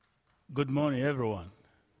Good morning, everyone.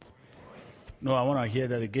 No, I want to hear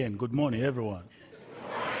that again. Good morning, everyone.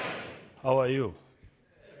 Good morning. How are you?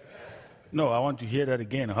 No, I want to hear that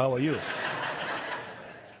again. How are you?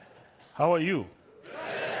 How are you?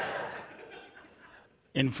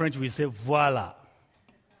 In French, we say voilà.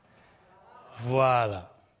 Voilà.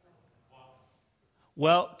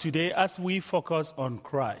 Well, today, as we focus on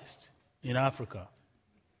Christ in Africa,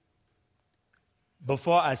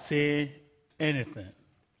 before I say anything,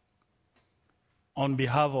 on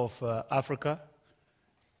behalf of Africa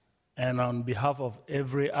and on behalf of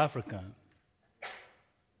every African,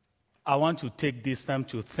 I want to take this time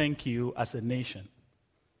to thank you as a nation.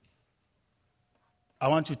 I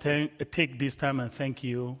want to take this time and thank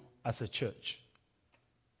you as a church.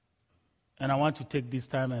 And I want to take this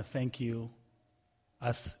time and thank you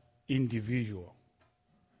as individual.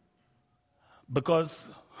 Because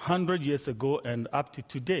 100 years ago and up to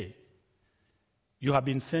today, you have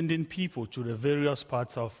been sending people to the various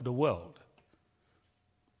parts of the world.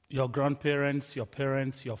 Your grandparents, your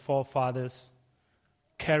parents, your forefathers,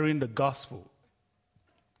 carrying the gospel.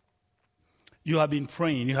 You have been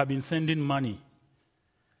praying, you have been sending money.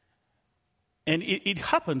 And it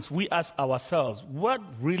happens, we ask ourselves, what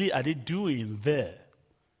really are they doing there?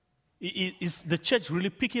 Is the church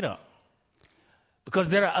really picking up?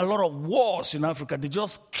 Because there are a lot of wars in Africa. They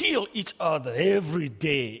just kill each other every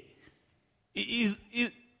day.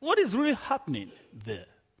 What is really happening there?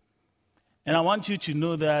 And I want you to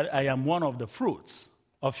know that I am one of the fruits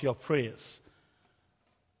of your prayers.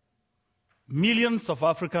 Millions of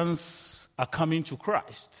Africans are coming to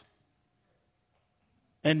Christ.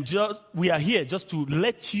 And we are here just to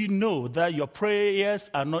let you know that your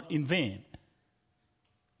prayers are not in vain.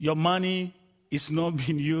 Your money is not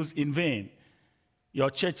being used in vain. Your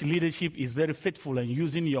church leadership is very faithful and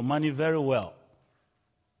using your money very well.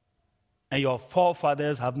 And your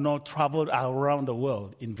forefathers have not traveled around the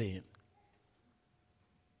world in vain.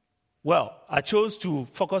 Well, I chose to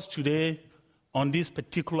focus today on this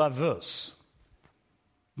particular verse.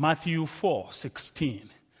 Matthew 4:16.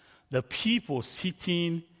 The people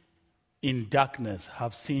sitting in darkness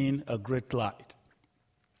have seen a great light.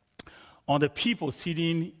 On the people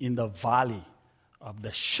sitting in the valley of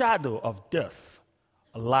the shadow of death,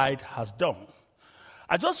 a light has dawned.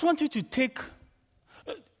 I just want you to take...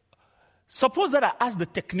 Suppose that I ask the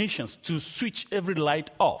technicians to switch every light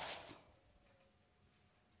off,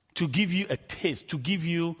 to give you a taste, to give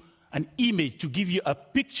you an image, to give you a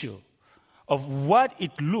picture of what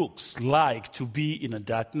it looks like to be in a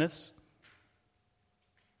darkness.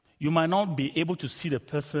 You might not be able to see the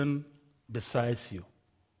person beside you.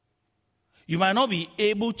 You might not be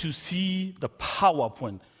able to see the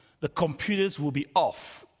PowerPoint. The computers will be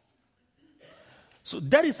off. So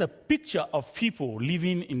that is a picture of people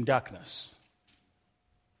living in darkness.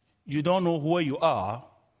 You don't know where you are.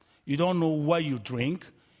 You don't know what you drink.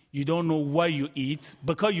 You don't know what you eat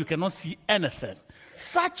because you cannot see anything.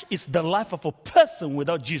 Such is the life of a person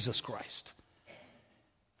without Jesus Christ.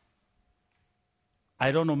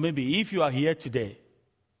 I don't know, maybe if you are here today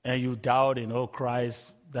and you doubt in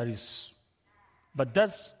Christ, but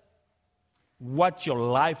that's what your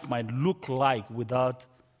life might look like without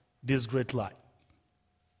this great light.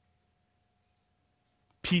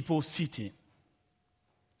 People sitting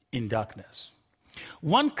in darkness.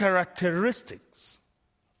 One characteristic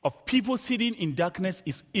of people sitting in darkness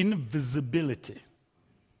is invisibility.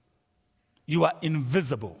 You are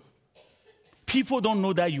invisible. People don't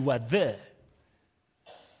know that you are there.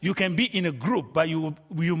 You can be in a group, but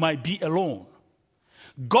you might be alone.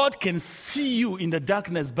 God can see you in the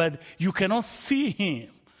darkness, but you cannot see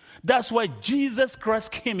him. That's why Jesus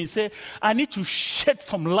Christ came. He said, I need to shed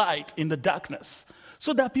some light in the darkness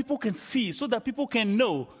so that people can see, so that people can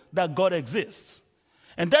know that God exists.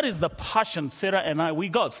 And that is the passion Sarah and we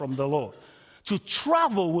got from the Lord. To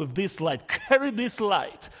travel with this light, carry this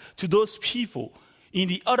light to those people in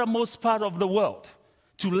the uttermost part of the world,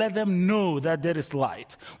 to let them know that there is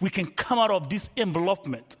light. We can come out of this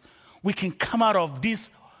envelopment. We can come out of this.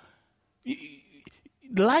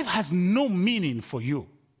 Life has no meaning for you.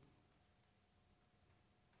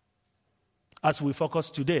 As we focus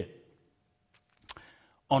today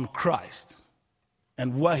on Christ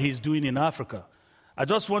and what he's doing in Africa, I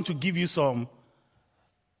just want to give you some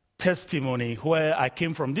testimony where I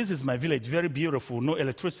came from. This is my village, very beautiful, no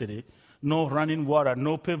electricity, no running water,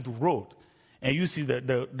 no paved road. And you see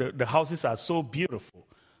the houses are so beautiful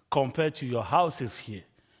compared to your houses here.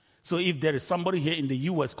 So if there is somebody here in the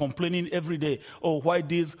U.S. complaining every day, oh, why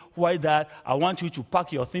this, why that, I want you to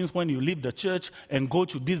pack your things when you leave the church and go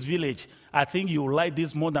to this village. I think you will like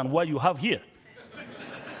this more than what you have here.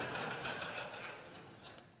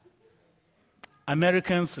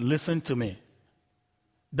 Americans, listen to me.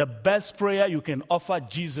 The best prayer you can offer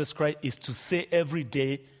Jesus Christ is to say every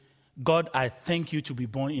day, God, I thank you to be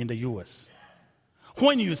born in the U.S.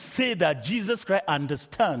 When you say that, Jesus Christ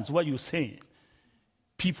understands what you're saying.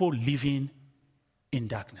 People living in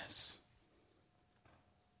darkness.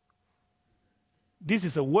 This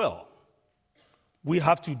is a well. We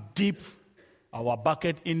have to dip. Our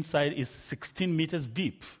bucket inside is 16 meters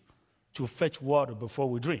deep to fetch water before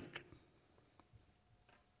we drink.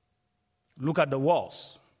 Look at the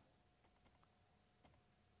walls.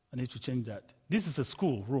 I need to change that. This is a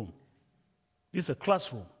school room. This is a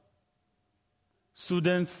classroom.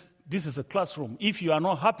 Students, this is a classroom. If you are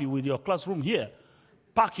not happy with your classroom here,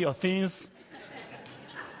 pack your things.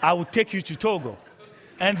 I will take you to Togo.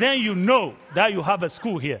 And then you know that you have a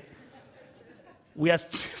school here. We are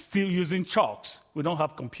still using chalks. We don't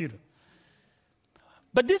have computer.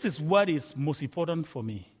 But this is what is most important for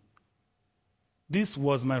me. This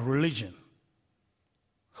was my religion.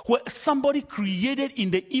 Where somebody created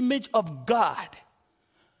in the image of God,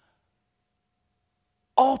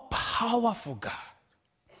 all-powerful God.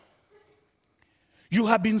 You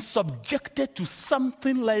have been subjected to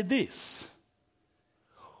something like this,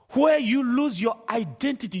 where you lose your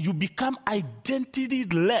identity, you become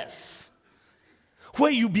identityless,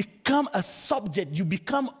 where you become a subject, you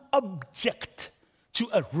become object to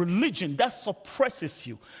a religion that suppresses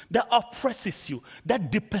you, that oppresses you,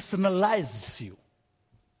 that depersonalizes you.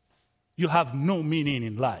 You have no meaning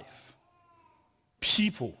in life.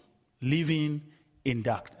 People living in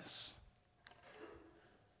darkness.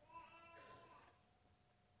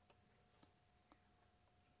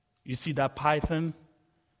 You see, that python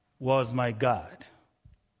was my God.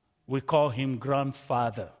 We call him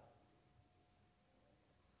grandfather.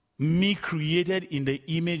 Me created in the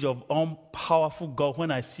image of all-powerful God.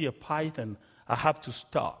 When I see a python, I have to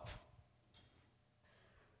stop.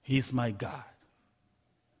 He's my God.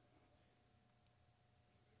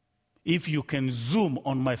 If you can zoom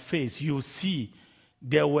on my face, you'll see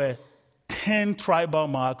there were 10 tribal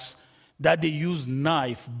marks that they use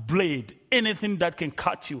knife, blade, anything that can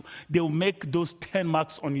cut you. They will make those 10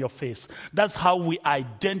 marks on your face. That's how we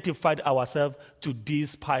identified ourselves to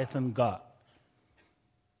this python God.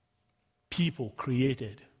 People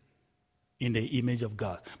created in the image of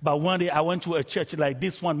God. But one day I went to a church like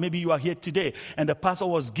this one. Maybe you are here today. And the pastor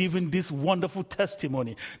was giving this wonderful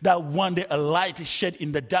testimony that one day a light shed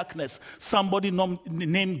in the darkness. Somebody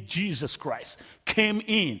named Jesus Christ came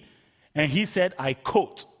in. And he said, I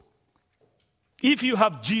quote, if you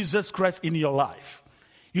have Jesus Christ in your life,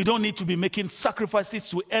 you don't need to be making sacrifices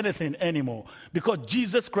to anything anymore, because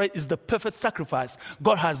Jesus Christ is the perfect sacrifice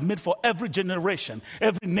God has made for every generation,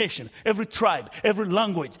 every nation, every tribe, every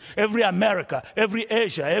language, every America, every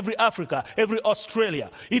Asia, every Africa, every Australia.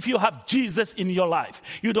 If you have Jesus in your life,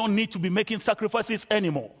 you don't need to be making sacrifices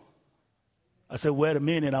anymore. I said, wait a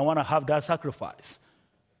minute, I want to have that sacrifice.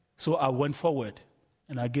 So I went forward.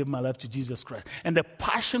 And I gave my life to Jesus Christ. And the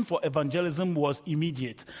passion for evangelism was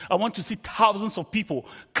immediate. I want to see thousands of people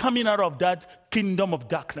coming out of that kingdom of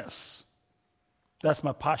darkness. That's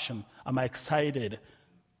my passion. I'm excited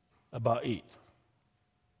about it.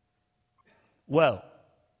 Well,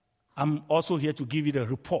 I'm also here to give you the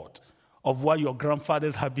report of what your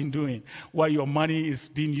grandfathers have been doing, what your money is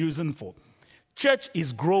being used for. Church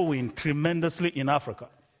is growing tremendously in Africa.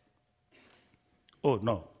 Oh,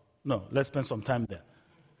 no, let's spend some time there.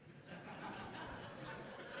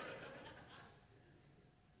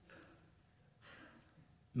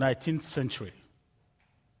 19th century,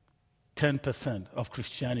 10% of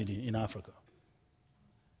Christianity in Africa.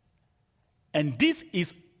 And this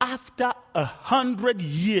is after 100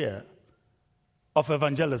 years of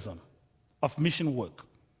evangelism, of mission work,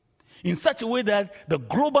 in such a way that the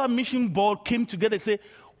Global Mission Board came together and said,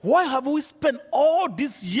 why have we spent all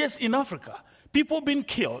these years in Africa? People being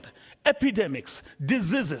killed, epidemics,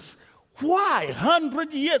 diseases. Why?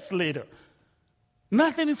 100 years later,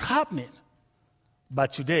 nothing is happening.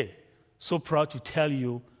 But today, so proud to tell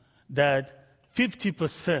you that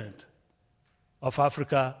 50% of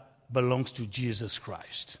Africa belongs to Jesus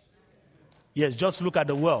Christ. Yes, just look at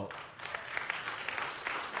the world.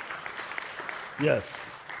 Yes,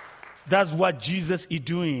 that's what Jesus is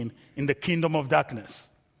doing in the kingdom of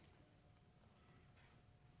darkness.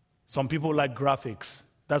 Some people like graphics.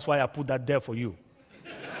 That's why I put that there for you.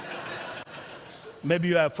 Maybe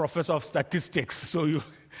you are a professor of statistics, so you...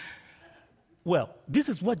 Well, this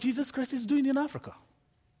is what Jesus Christ is doing in Africa.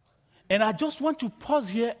 And I just want to pause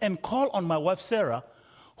here and call on my wife, Sarah,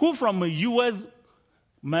 who from the U.S.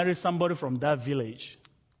 married somebody from that village.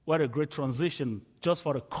 What a great transition just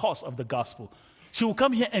for the cause of the gospel. She will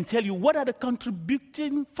come here and tell you what are the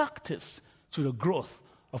contributing factors to the growth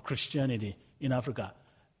of Christianity in Africa.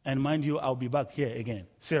 And mind you, I'll be back here again.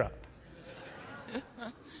 Sarah.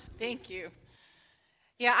 Thank you.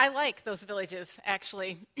 Yeah, I like those villages,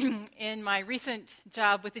 actually. In my recent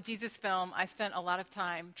job with the Jesus Film, I spent a lot of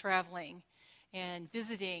time traveling and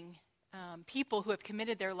visiting people who have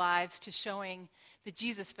committed their lives to showing the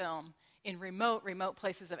Jesus Film in remote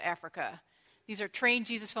places of Africa. These are trained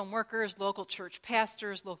Jesus Film workers, local church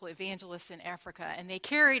pastors, local evangelists in Africa, and they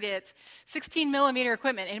carried it 16-millimeter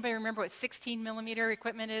equipment. Anybody remember what 16-millimeter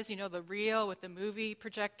equipment is? You know, the reel with the movie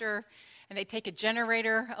projector, and they'd take a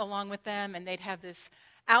generator along with them, and they'd have this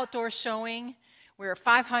outdoor showing where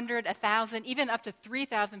 500, 1,000, even up to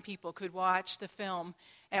 3,000 people could watch the film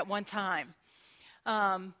at one time.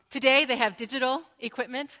 Today, they have digital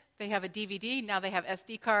equipment. They have a DVD. Now they have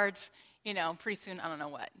SD cards. You know, pretty soon, I don't know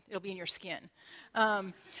what. It'll be in your skin.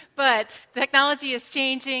 But technology is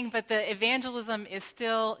changing, but the evangelism is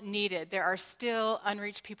still needed. There are still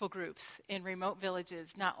unreached people groups in remote villages,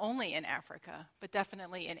 not only in Africa, but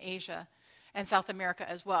definitely in Asia and South America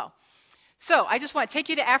as well. So I just want to take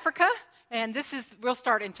you to Africa, and we'll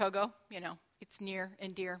start in Togo. You know, it's near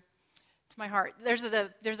and dear to my heart. There's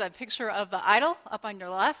a picture of the idol up on your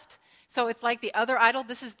left. So it's like the other idol.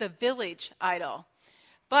 This is the village idol.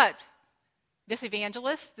 But this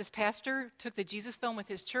evangelist, this pastor, took the Jesus Film with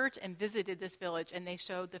his church and visited this village, and they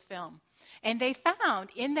showed the film. And they found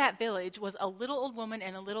in that village was a little old woman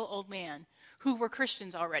and a little old man who were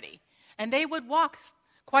Christians already. And they would walk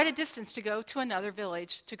quite a distance to go to another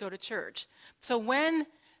village to go to church. So when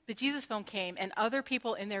the Jesus Film came and other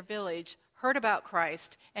people in their village heard about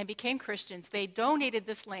Christ and became Christians, they donated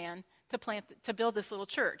this land to build this little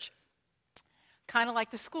church. Kind of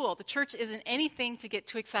like the school. The church isn't anything to get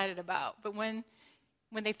too excited about. But when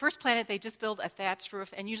they first planted, they just build a thatched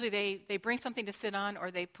roof, and usually they bring something to sit on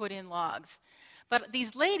or they put in logs. But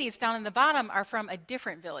these ladies down in the bottom are from a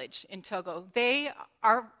different village in Togo. They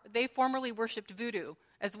formerly worshipped voodoo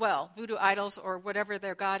as well, voodoo idols or whatever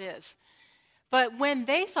their god is. But when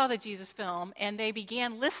they saw the Jesus Film and they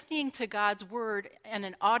began listening to God's word in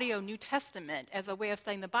an audio New Testament as a way of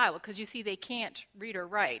studying the Bible, because you see they can't read or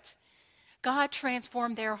write, God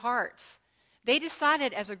transformed their hearts. They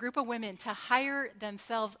decided as a group of women to hire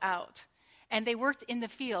themselves out. And they worked in the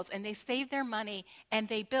fields, and they saved their money, and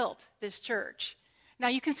they built this church. Now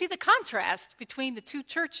you can see the contrast between the two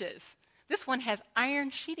churches. This one has iron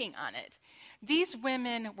sheeting on it. These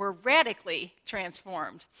women were radically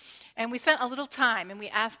transformed. And we spent a little time, and we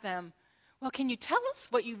asked them, well, can you tell us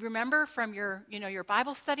what you remember from your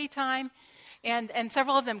Bible study time? And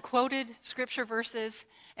several of them quoted scripture verses.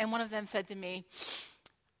 And one of them said to me,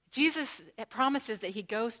 Jesus promises that he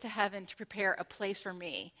goes to heaven to prepare a place for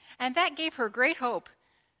me. And that gave her great hope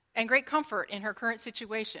and great comfort in her current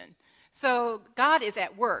situation. So God is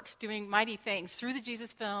at work doing mighty things through the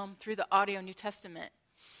Jesus Film, through the audio New Testament.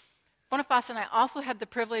 Boniface and I also had the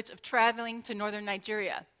privilege of traveling to northern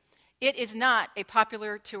Nigeria. It is not a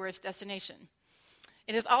popular tourist destination.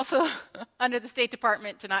 It is also under the State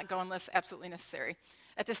Department to not go unless absolutely necessary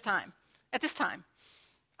at this time.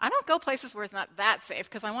 I don't go places where it's not that safe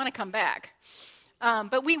because I want to come back.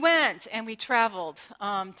 But we went and we traveled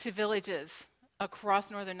to villages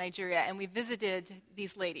across northern Nigeria, and we visited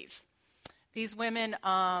these ladies. These women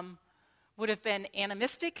would have been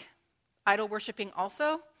animistic, idol-worshiping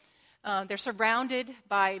also. They're surrounded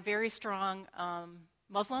by very strong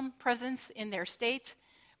Muslim presence in their state,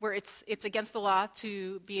 where it's against the law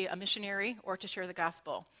to be a missionary or to share the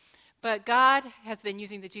gospel. But God has been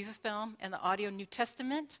using the Jesus Film and the audio New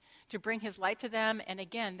Testament to bring his light to them. And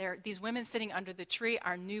again, these women sitting under the tree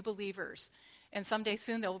are new believers. And someday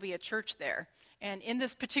soon there will be a church there. And in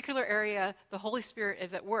this particular area, the Holy Spirit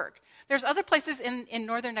is at work. There's other places in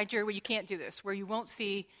northern Nigeria where you can't do this, where you won't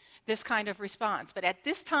see this kind of response. But at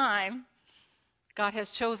this time, God has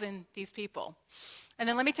chosen these people. And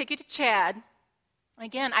then let me take you to Chad.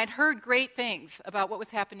 Again, I'd heard great things about what was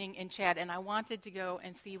happening in Chad, and I wanted to go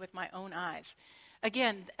and see with my own eyes.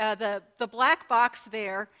 Again, the black box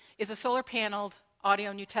there is a solar-paneled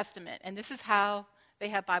audio New Testament, and this is how they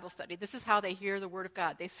have Bible study. This is how they hear the Word of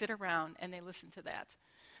God. They sit around and they listen to that.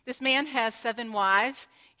 This man has 7 wives.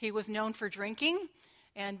 He was known for drinking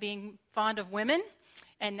and being fond of women,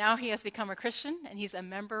 and now he has become a Christian, and he's a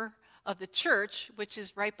member of the church, which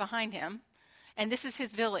is right behind him, and this is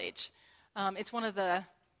his village. It's one of the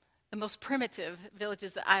most primitive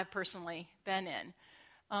villages that I have personally been in.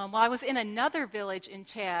 While I was in another village in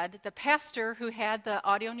Chad, the pastor who had the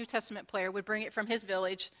audio New Testament player would bring it from his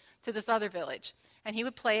village to this other village, and he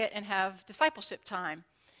would play it and have discipleship time.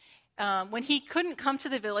 when he couldn't come to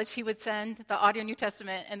the village, he would send the audio New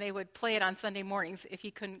Testament, and they would play it on Sunday mornings if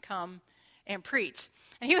he couldn't come and preach.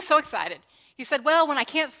 And he was so excited. He said, well, when I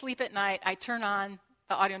can't sleep at night, I turn on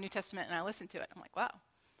the audio New Testament and I listen to it. I'm like, wow,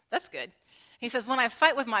 that's good. He says, when I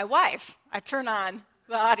fight with my wife, I turn on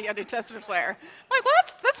the audio New Testament player. I'm like, well,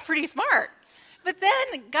 that's pretty smart. But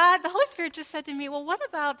then the Holy Spirit just said to me, well, what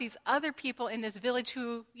about these other people in this village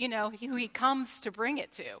who he comes to bring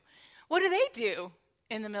it to? What do they do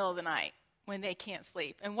in the middle of the night when they can't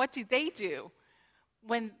sleep? And what do they do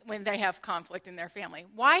when they have conflict in their family?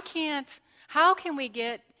 How can we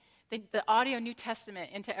get the audio New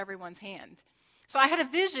Testament into everyone's hand? So I had a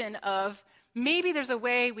vision of maybe there's a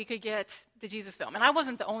way we could get the Jesus film. And I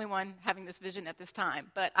wasn't the only one having this vision at this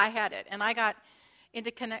time, but I had it. And I got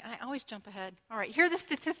into connect. I always jump ahead. All right, here are the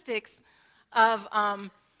statistics of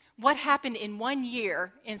what happened in 1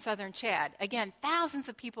 year in southern Chad. Again, thousands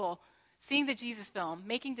of people seeing the Jesus film,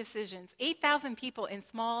 making decisions, 8,000 people in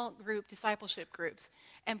small group discipleship groups,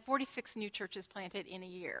 and 46 new churches planted in a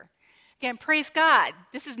year. Again, praise God.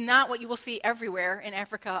 This is not what you will see everywhere in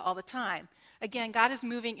Africa all the time. Again, God is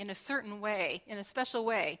moving in a certain way, in a special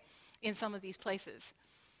way, in some of these places.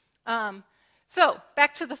 So,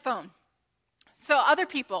 back to the phone. So other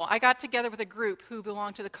people, I got together with a group who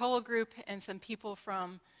belonged to the Kola group and some people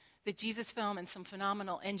from the Jesus film and some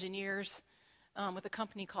phenomenal engineers with a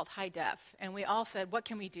company called High Def. And we all said, what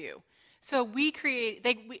can we do? So we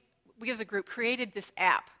as a group created this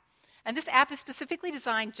app. And this app is specifically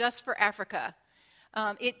designed just for Africa.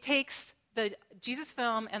 It takes the Jesus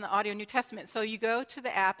film and the audio New Testament. So you go to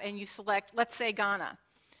the app and you select, let's say, Ghana.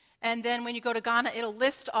 And then when you go to Ghana, it'll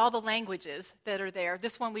list all the languages that are there.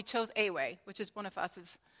 This one, we chose Ewe, which is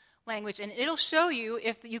Bonifac's language. And it'll show you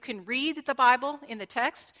if you can read the Bible in the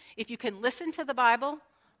text, if you can listen to the Bible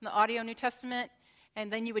in the audio New Testament,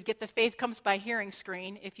 and then you would get the Faith Comes by Hearing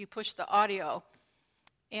screen if you push the audio.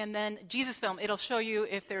 And then Jesus film, it'll show you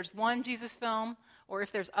if there's one Jesus film or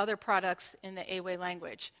if there's other products in the Ewe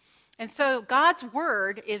language. And so God's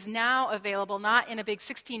Word is now available not in a big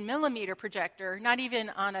 16-millimeter projector, not even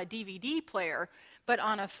on a DVD player, but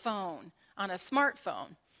on a phone, on a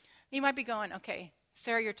smartphone. You might be going, okay,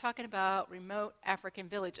 Sarah, you're talking about remote African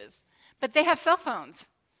villages. But they have cell phones.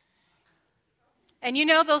 And you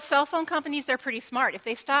know those cell phone companies, they're pretty smart. If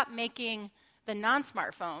they stop making the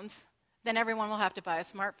non-smartphones, then everyone will have to buy a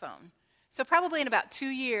smartphone. So probably in about 2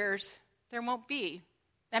 years, there won't be.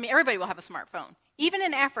 Everybody will have a smartphone. Even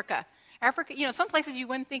in Africa, some places you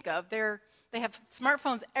wouldn't think of, they have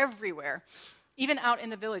smartphones everywhere, even out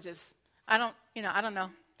in the villages. I don't know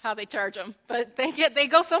how they charge them, but they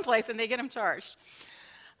go someplace and they get them charged.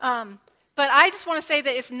 But I just want to say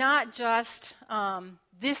that it's not just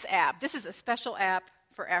this app. This is a special app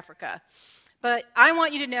for Africa. But I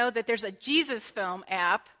want you to know that there's a Jesus film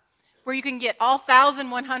app where you can get all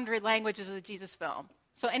 1,100 languages of the Jesus film.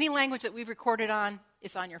 So any language that we've recorded on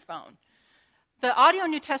is on your phone. The audio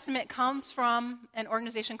New Testament comes from an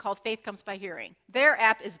organization called Faith Comes by Hearing. Their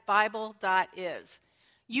app is Bible.is.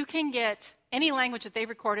 You can get any language that they've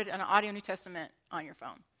recorded in an audio New Testament on your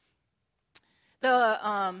phone. The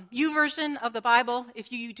YouVersion of the Bible,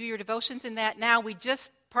 if you do your devotions in that, now we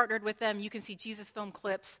just partnered with them. You can see Jesus film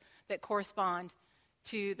clips that correspond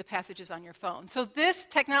to the passages on your phone. So this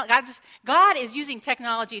technology, God is using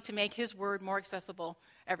technology to make His Word more accessible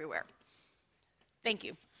everywhere. Thank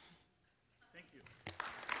you.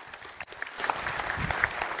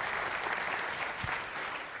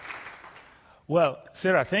 Well,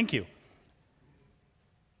 Sarah, thank you.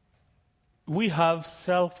 We have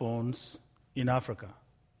cell phones in Africa.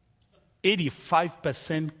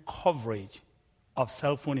 85% coverage of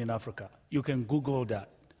cell phone in Africa. You can Google that.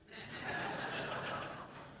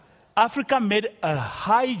 Africa made a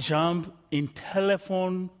high jump in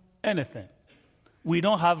telephone anything. We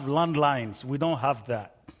don't have landlines. We don't have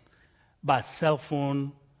that. But cell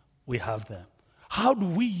phone, we have them. How do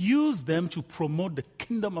we use them to promote the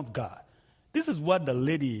kingdom of God? This is what the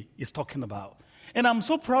lady is talking about. And I'm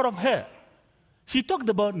so proud of her. She talked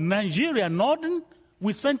about Nigeria, northern.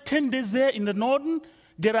 We spent 10 days there in the northern.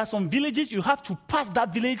 There are some villages, you have to pass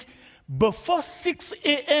that village before 6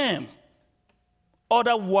 a.m.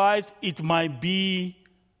 Otherwise, it might be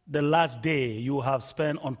the last day you have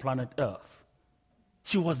spent on planet Earth.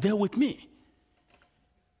 She was there with me.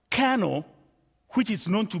 Kano, which is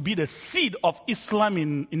known to be the seed of Islam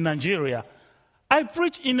in Nigeria, I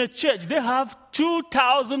preach in a church. They have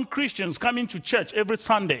 2,000 Christians coming to church every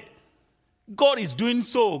Sunday. God is doing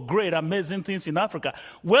so great, amazing things in Africa.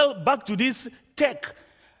 Well, back to this tech.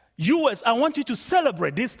 US, I want you to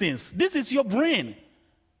celebrate these things. This is your brain.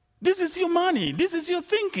 This is your money. This is your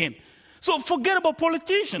thinking. So forget about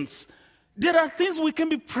politicians. There are things we can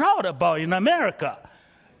be proud about in America.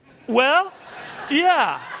 Well,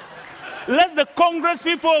 yeah. Let the Congress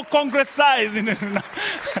people congressize.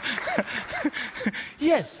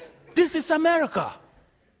 Yes, this is America.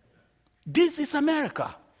 This is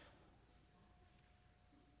America.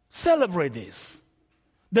 Celebrate this.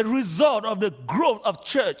 The result of the growth of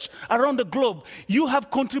church around the globe, you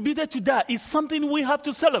have contributed to that. It's something we have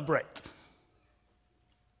to celebrate.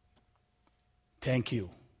 Thank you,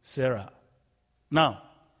 Sarah. Now,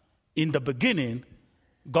 in the beginning,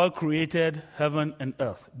 God created heaven and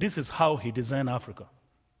earth. This is how He designed Africa.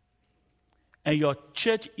 And your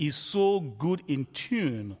church is so good in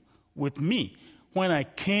tune with me. When I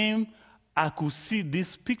came, I could see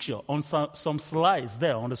this picture on some slides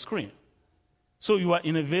there on the screen. So you are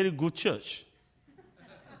in a very good church.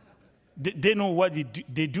 They know what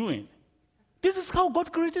they're doing. This is how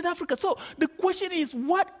God created Africa. So the question is,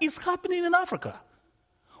 what is happening in Africa?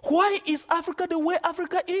 Why is Africa the way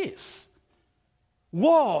Africa is?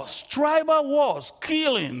 Wars, tribal wars,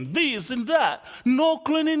 killing, this and that, no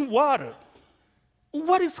cleaning water.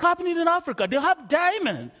 What is happening in Africa? They have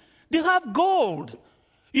diamond, they have gold.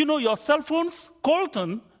 You know, your cell phones,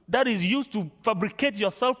 coltan, that is used to fabricate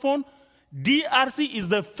your cell phone, DRC is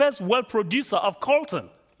the first world producer of coltan.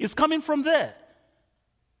 It's coming from there.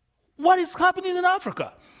 What is happening in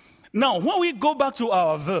Africa? Now, when we go back to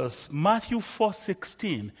our verse, Matthew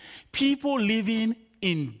 4:16, people living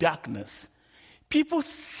in darkness, people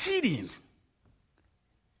sitting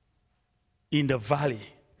in the valley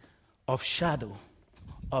of shadow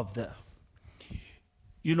of death.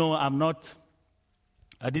 You know,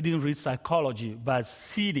 I didn't read psychology, but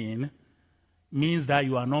sitting means that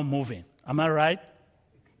you are not moving. Am I right?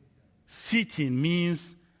 Sitting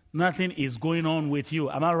means nothing is going on with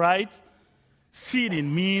you. Am I right?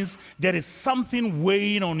 Sitting means there is something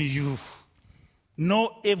weighing on you.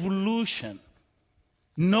 No evolution.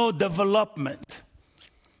 No development.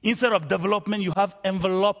 Instead of development, you have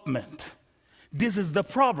envelopment. This is the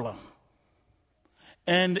problem.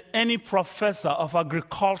 And any professor of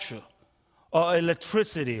agriculture or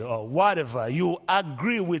electricity or whatever, you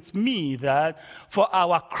agree with me that for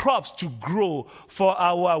our crops to grow, for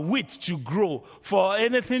our wheat to grow, for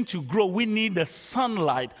anything to grow, we need the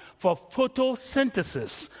sunlight for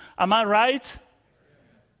photosynthesis. Am I right?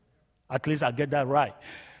 At least I get that right.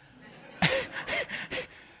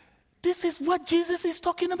 This is what Jesus is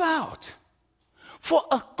talking about. For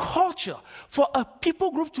a culture, for a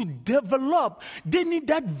people group to develop, they need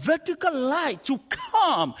that vertical light to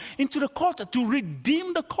come into the culture, to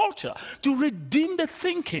redeem the culture, to redeem the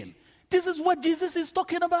thinking. This is what Jesus is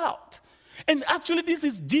talking about. And actually, this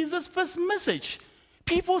is Jesus' first message.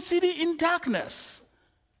 People sitting in darkness.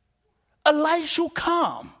 A light should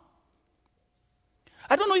come.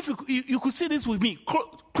 I don't know if you could see this with me.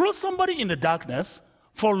 Close somebody in the darkness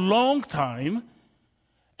for a long time,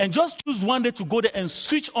 and just choose one day to go there and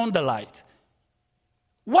switch on the light.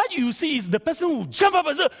 What you see is the person will jump up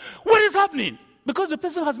and say, what is happening? Because the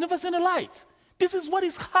person has never seen a light. This is what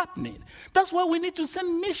is happening. That's why we need to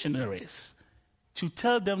send missionaries to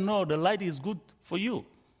tell them, no, the light is good for you.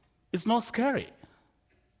 It's not scary.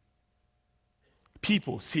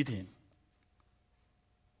 People sitting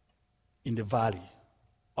in the valley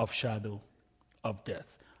of shadow of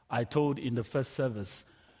death. I told in the first service,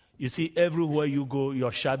 you see, everywhere you go,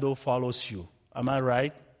 your shadow follows you. Am I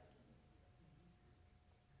right?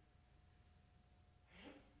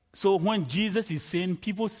 So when Jesus is saying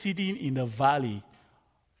people sitting in the valley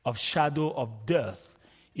of shadow of death,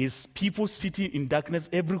 is people sitting in darkness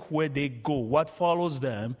everywhere they go. What follows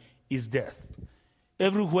them is death.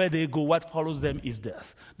 Everywhere they go, what follows them is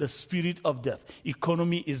death. The spirit of death.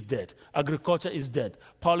 Economy is dead. Agriculture is dead.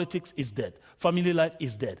 Politics is dead. Family life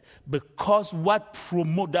is dead. Because what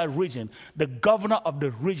promotes that region, the governor of the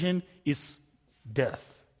region is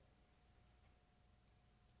death.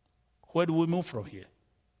 Where do we move from here?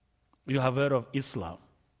 You have heard of Islam.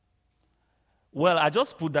 Well, I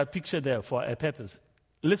just put that picture there for a purpose.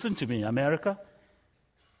 Listen to me, America.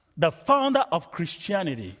 The founder of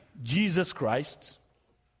Christianity, Jesus Christ,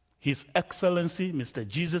 His Excellency, Mr.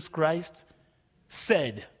 Jesus Christ,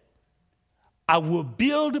 said, I will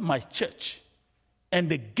build my church, and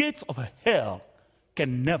the gates of hell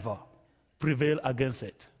can never prevail against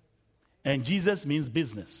it. And Jesus means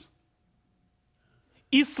business.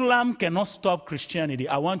 Islam cannot stop Christianity.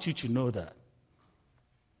 I want you to know that.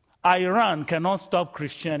 Iran cannot stop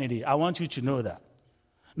Christianity. I want you to know that.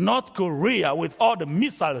 North Korea, with all the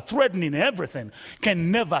missiles threatening everything,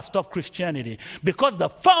 can never stop Christianity because the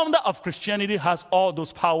founder of Christianity has all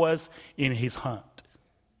those powers in his hand.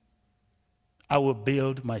 I will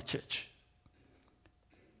build my church.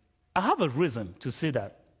 I have a reason to say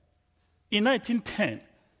that. In 1910,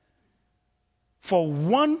 for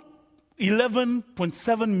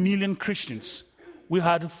 11.7 million Christians, we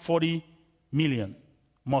had 40 million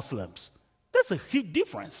Muslims. That's a huge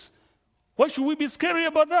difference. Why should we be scary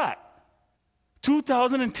about that?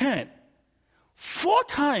 2010, 4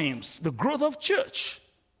 times the growth of church.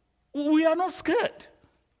 We are not scared.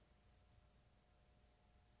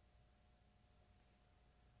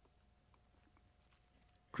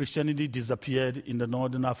 Christianity disappeared in the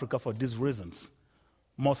northern Africa for these reasons.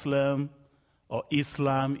 Muslim or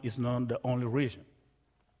Islam is not the only reason.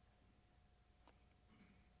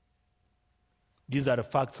 These are the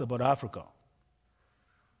facts about Africa.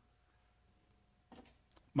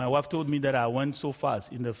 My wife told me that I went so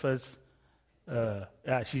fast in the first,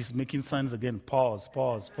 she's making signs again, pause.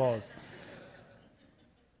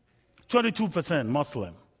 22%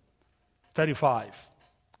 Muslim, 35%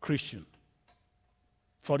 Christian,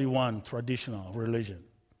 41% traditional religion.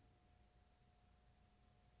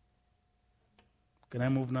 Can I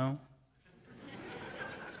move now?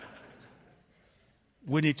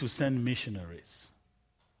 We need to send missionaries.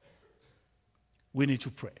 We need to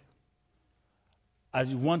pray. I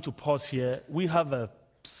want to pause here. We have a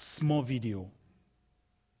small video,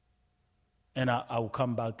 and I will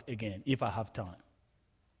come back again if I have time.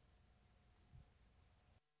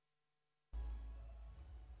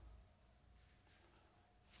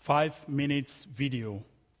 Five minutes video.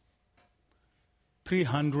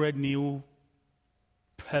 300 new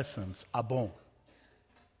persons are born,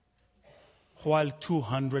 while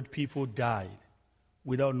 200 people died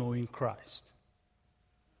without knowing Christ.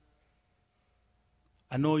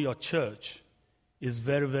 I know your church is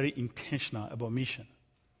very, very intentional about mission.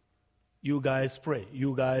 You guys pray,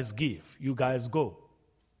 you guys give, you guys go.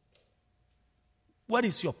 What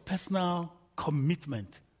is your personal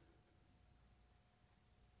commitment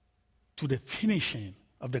to the finishing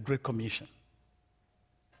of the Great Commission?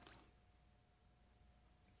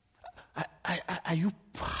 Are you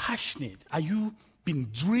passionate? Are you being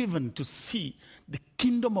driven to see the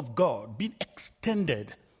kingdom of God being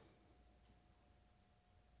extended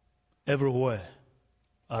everywhere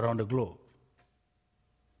around the globe?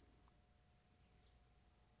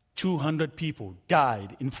 200 people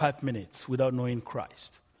died in 5 minutes without knowing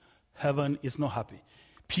Christ. Heaven is not happy.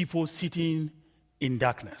 People sitting in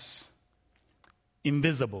darkness,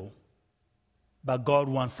 invisible, but God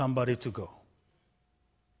wants somebody to go.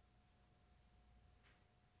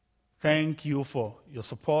 Thank you for your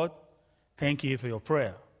support. Thank you for your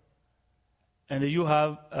prayer. And you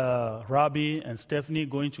have Robbie and Stephanie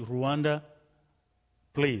going to Rwanda.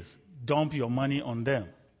 Please dump your money on them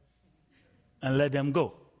and let them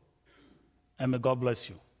go. And may God bless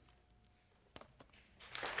you.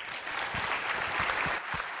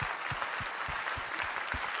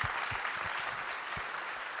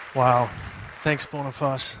 Wow. Thanks,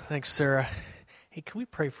 Boniface. Thanks, Sarah. Hey, can we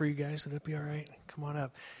pray for you guys? Would that be all right? Come on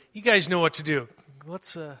up. You guys know what to do.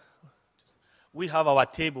 Let's... We have our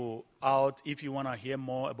table out. If you want to hear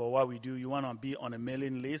more about what we do, you want to be on a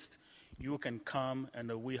mailing list, you can come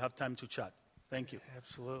and we have time to chat. Thank you.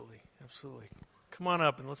 Absolutely. Come on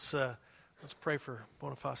up and let's pray for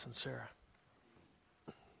Boniface and Sarah.